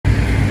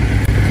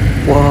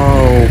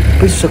Wow,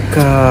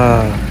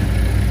 Pixar.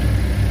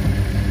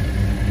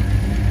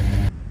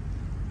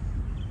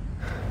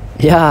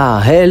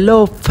 Yeah,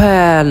 hello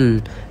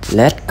fan.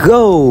 Let's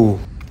go.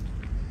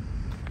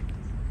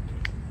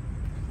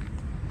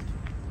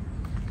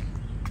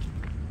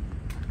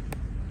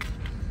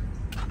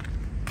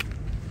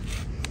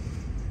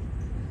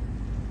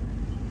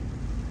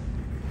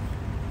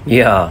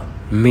 Yeah,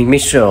 missile.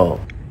 Missile?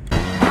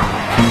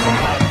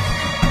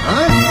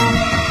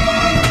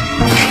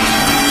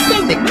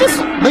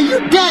 But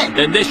you're dead!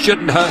 Then this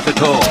shouldn't hurt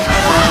at all.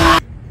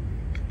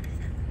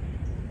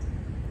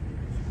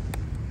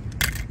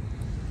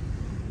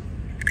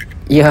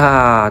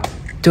 Yeah,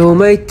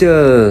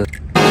 tomato. And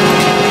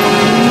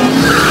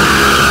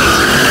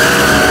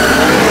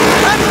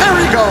there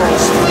he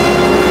goes!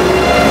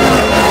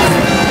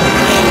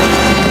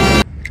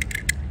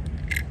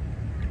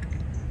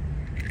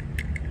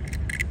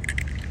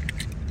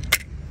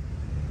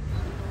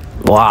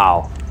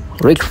 Wow,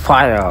 Rick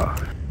Fire.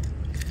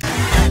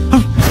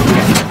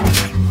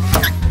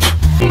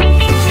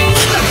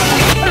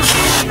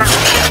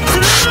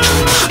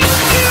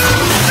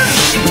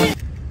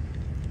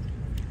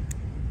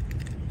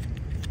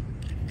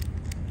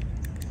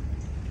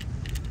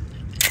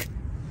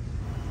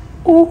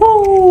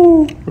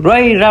 Woohoo!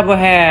 Ray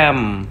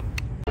Abraham.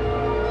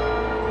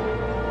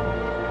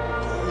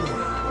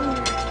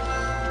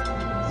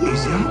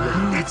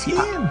 That's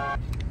him!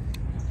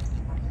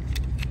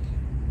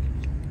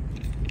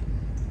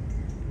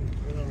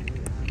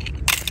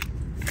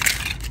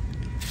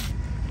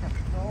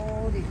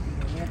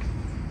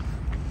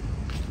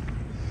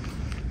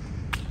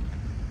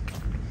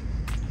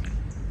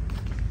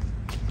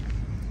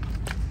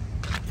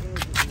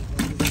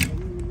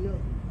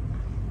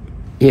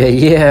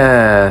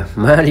 Yeah,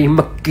 Mary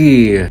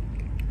McKee.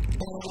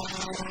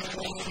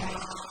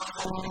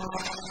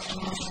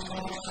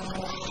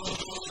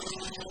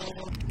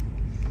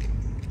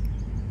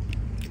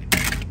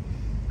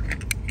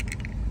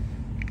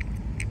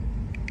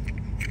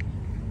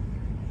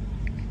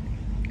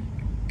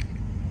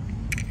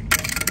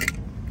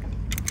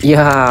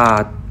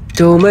 Yeah,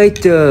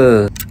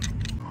 tomato.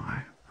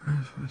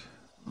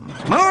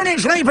 Morning,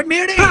 Sleeping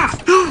Beauty!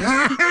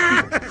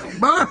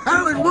 Boy,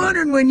 I was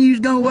wondering when you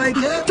was gonna wake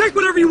up. Take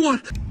whatever you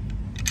want.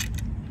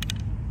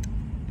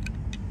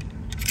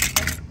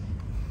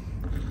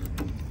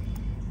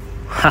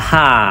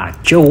 Haha,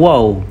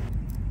 Joe.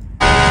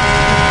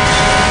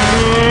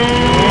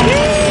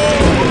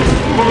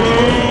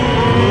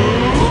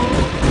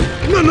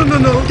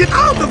 No. Get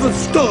out of the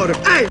store.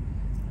 Hey!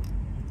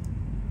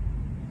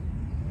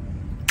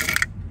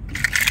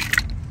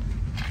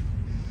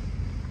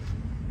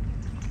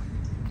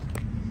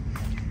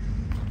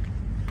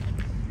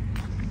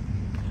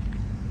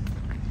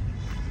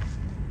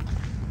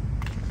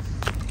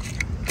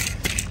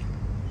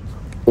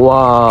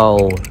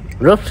 Wow,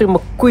 Rosie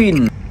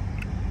McQueen.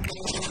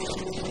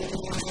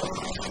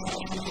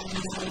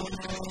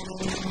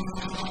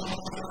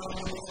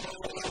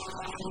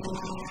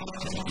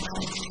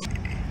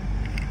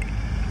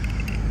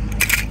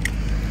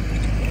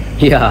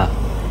 Yeah,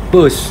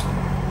 push.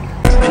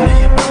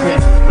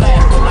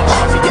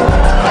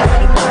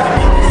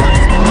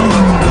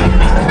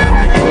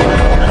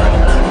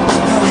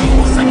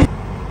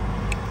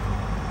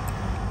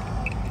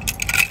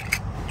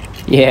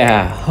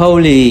 Yeah,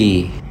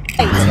 holy.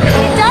 It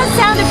does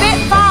sound a bit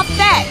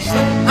far-fetched.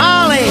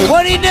 Holly,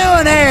 what are you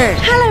doing here?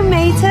 Hello,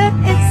 Mater.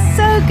 It's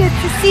so good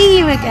to see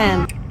you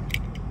again.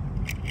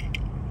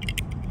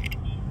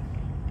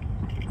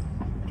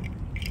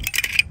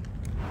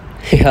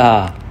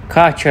 Yeah,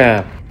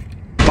 catcher.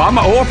 Bob,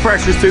 my oil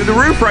pressure's through the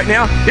roof right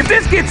now. If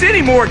this gets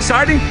any more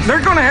exciting,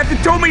 they're gonna have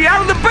to tow me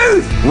out of the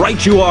booth.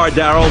 Right you are,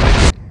 Daryl.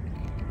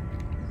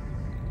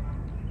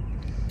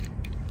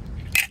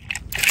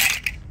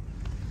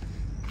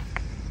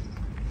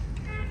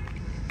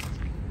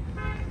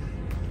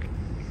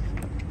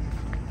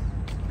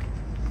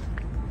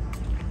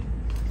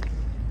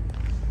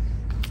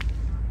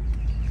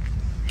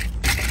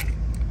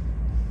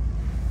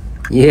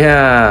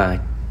 Yeah,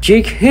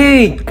 Jake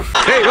Higg.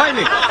 Hey,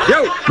 Lightning!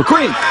 Yo,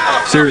 McQueen!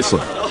 Seriously,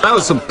 that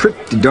was some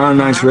pretty darn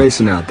nice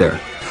racing out there.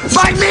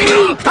 Fight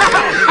me!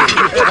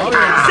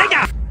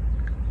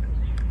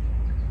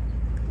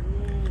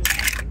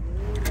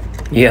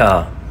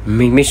 Yeah,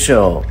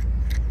 missile.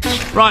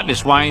 Right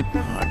this way.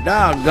 Oh,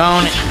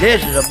 doggone it.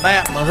 This is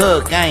about my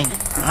hook, ain't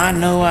it? I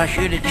know I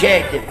should have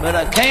checked it, but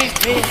I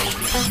can't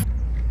miss.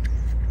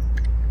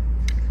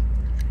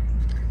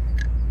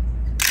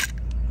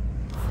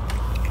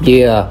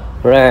 Yeah,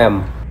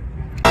 ram.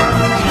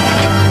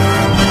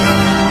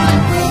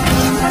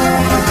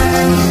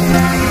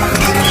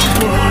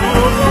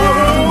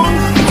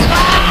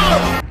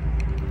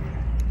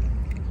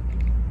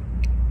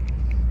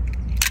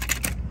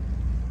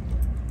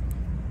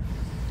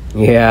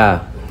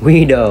 Yeah,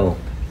 widow.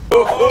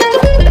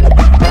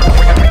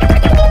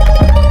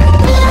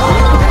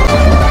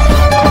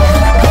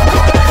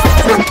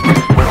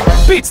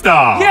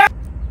 Pizza! Yeah!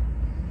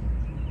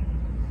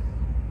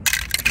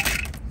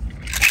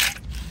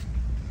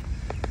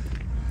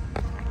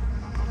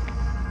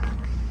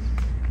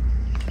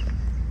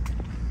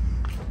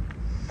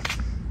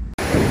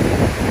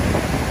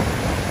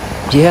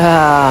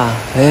 Yeah,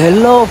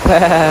 hello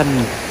Pan.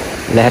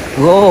 Let's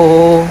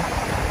go.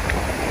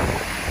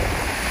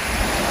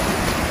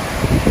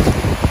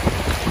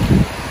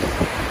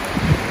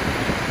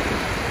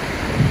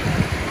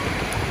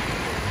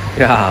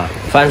 Yeah,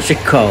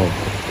 Francisco.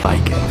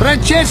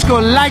 Francesco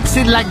likes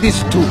it like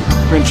this too.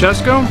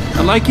 Francesco,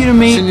 I'd like you to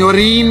meet...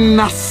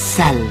 Signorina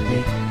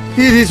Sally.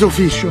 It is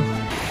official.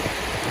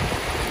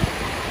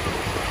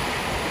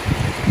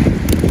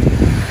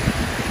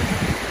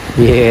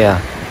 Yeah,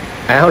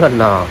 I don't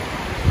know.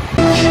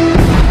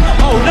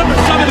 Oh, number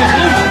 7 is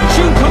loose.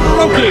 Shun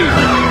Todoroki.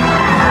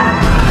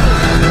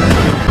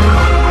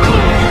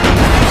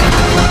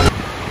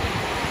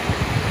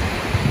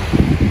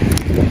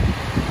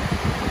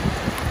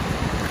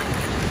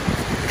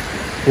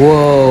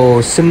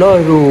 Whoa,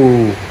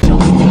 Snoru.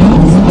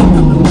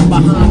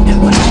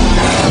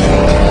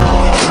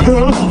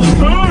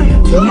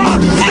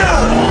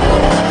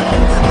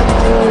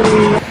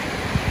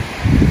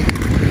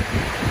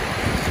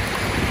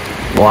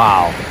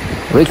 Wow,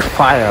 big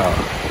fire.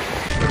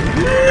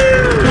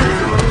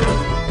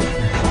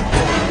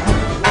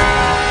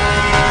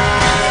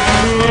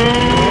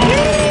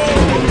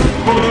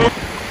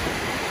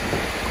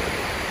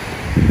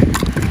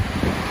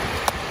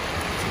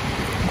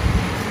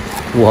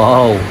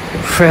 Wow,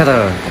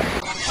 feather.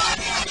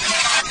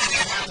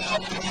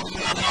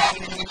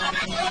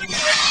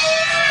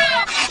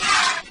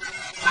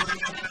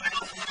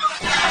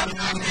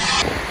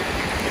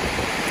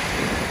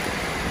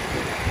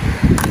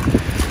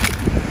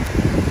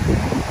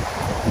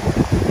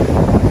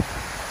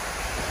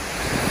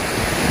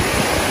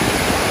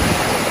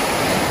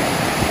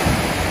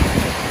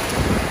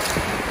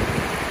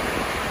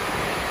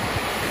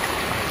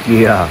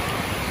 Yeah,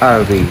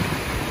 Arby.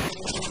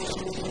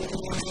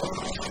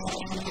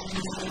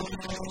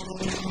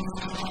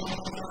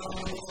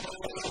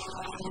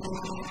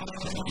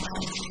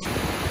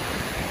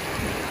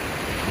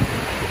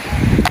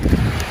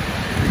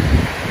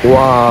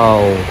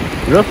 Wow,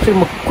 Roxy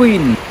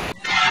McQueen.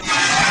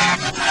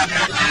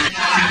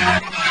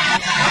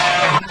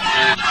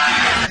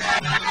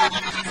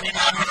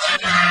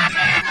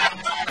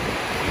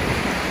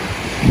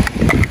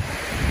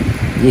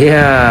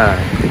 Yeah,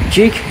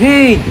 Jake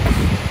Heat.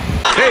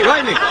 Hey,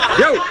 Lightning!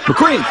 Yo,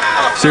 McQueen!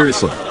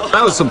 Seriously,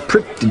 that was some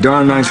pretty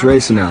darn nice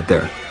racing out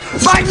there.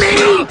 Fight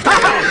me!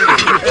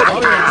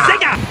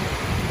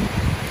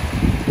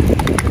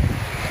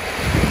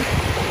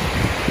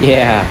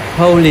 Yeah,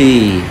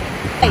 holy.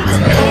 It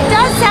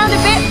does sound a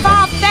bit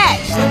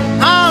far-fetched.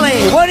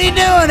 Holly, what are you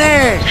doing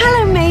here?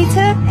 Hello,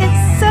 Mater.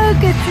 It's so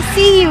good to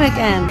see you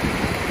again.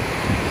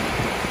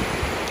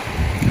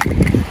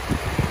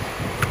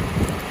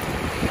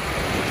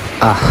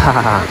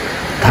 Aha,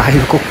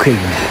 tayo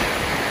cooking.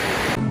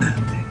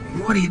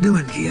 What are you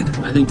doing, kid?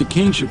 I think the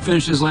king should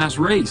finish his last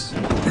race.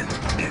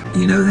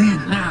 You know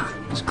that? Nah,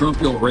 this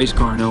grumpy old race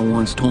car no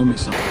once told me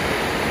something.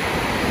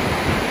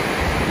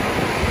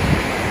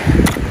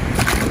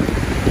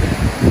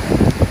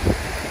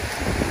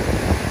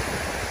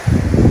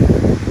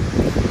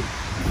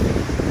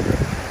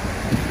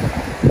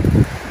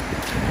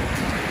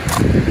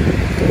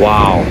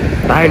 Wow,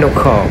 Dino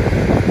Kong.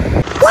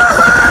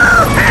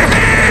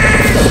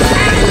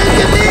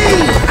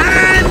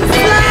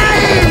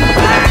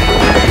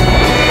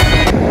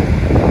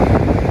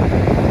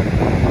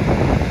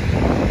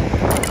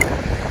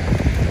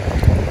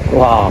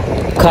 Wow,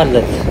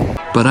 cutlet.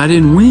 But I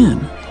didn't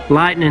win.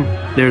 Lightning,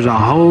 there's a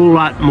whole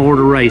lot more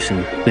to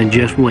racing than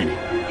just winning.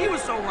 He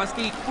was so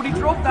rusty when he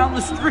drove down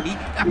the street.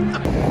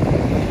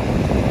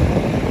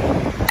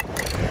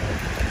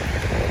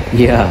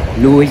 Yeah,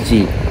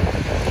 Luigi.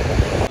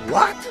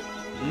 What?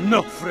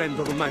 No friend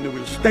of mine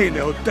will stay in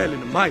a hotel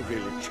in my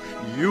village.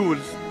 You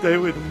will stay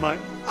with my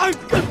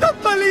Uncle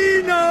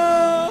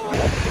Topolino!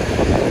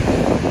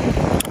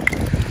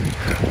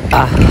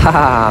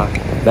 Aha,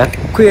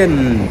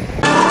 McQueen.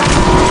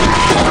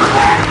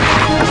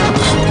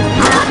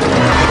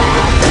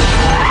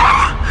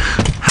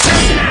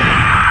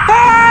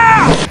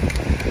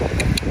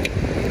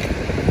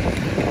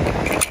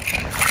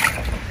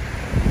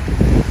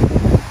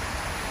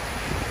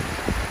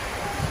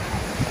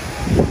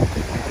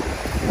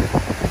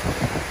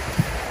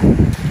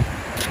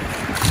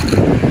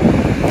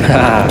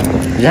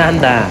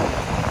 Zanda.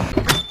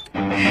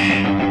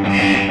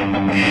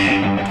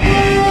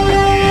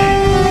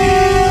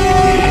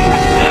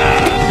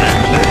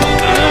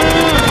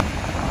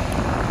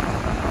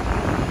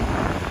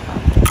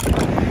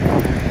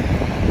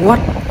 What?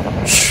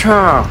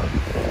 Sure.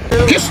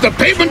 Kiss the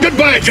pavement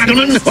goodbye,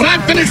 gentlemen. When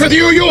I'm finished with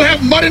you, you'll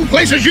have mud in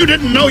places you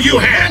didn't know you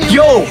had.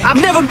 Yo, I've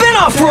never been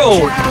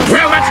off-road.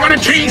 Well, that's gonna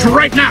change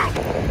right now.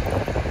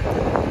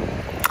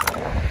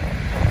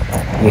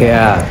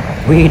 Yeah,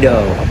 we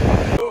know.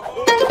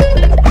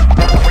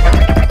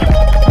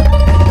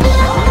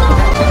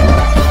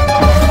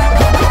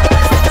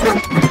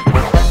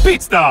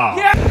 Pizza!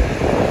 Yeah.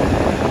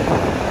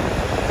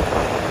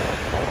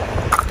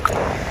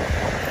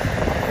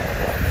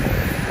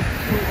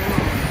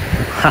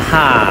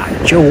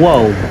 Haha,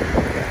 Joe.